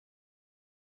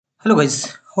Hello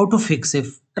guys, how to fix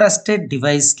if trusted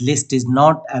device list is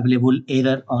not available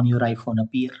error on your iPhone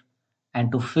appear.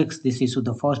 And to fix this issue,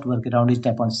 the first workaround is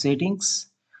tap on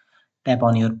settings, tap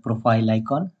on your profile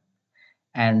icon,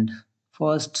 and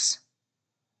first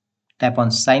tap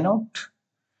on sign out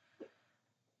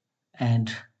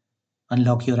and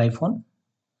unlock your iPhone.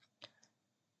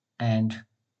 And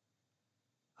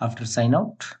after sign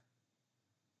out,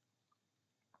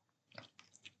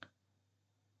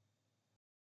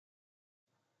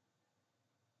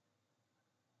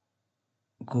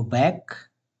 go back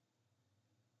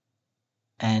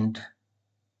and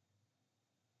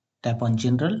tap on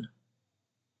general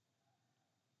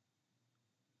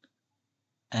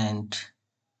and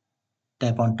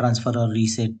tap on transfer or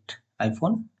reset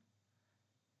iPhone.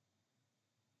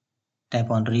 Tap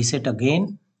on reset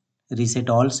again, reset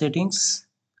all settings,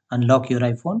 unlock your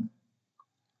iPhone,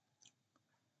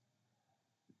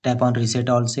 tap on reset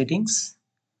all settings,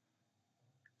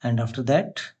 and after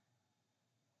that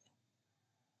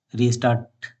restart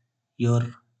your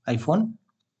iPhone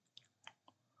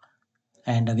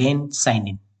and again sign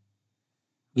in,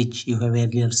 which you have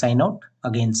earlier signed out.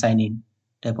 Again sign in,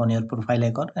 tap on your profile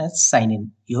icon and sign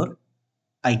in your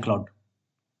iCloud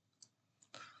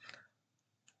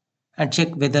and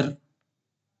check whether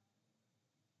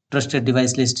trusted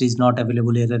device list is not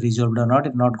available error resolved or not.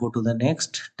 If not, go to the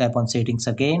next, tap on settings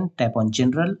again, tap on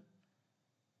general,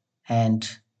 and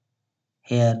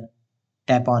here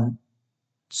tap on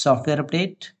software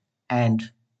update, and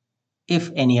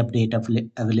if any update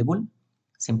available,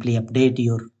 simply update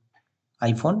your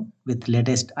iPhone with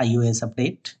latest iOS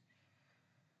update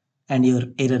and your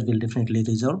error will definitely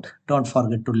resolved. Don't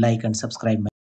forget to like and subscribe my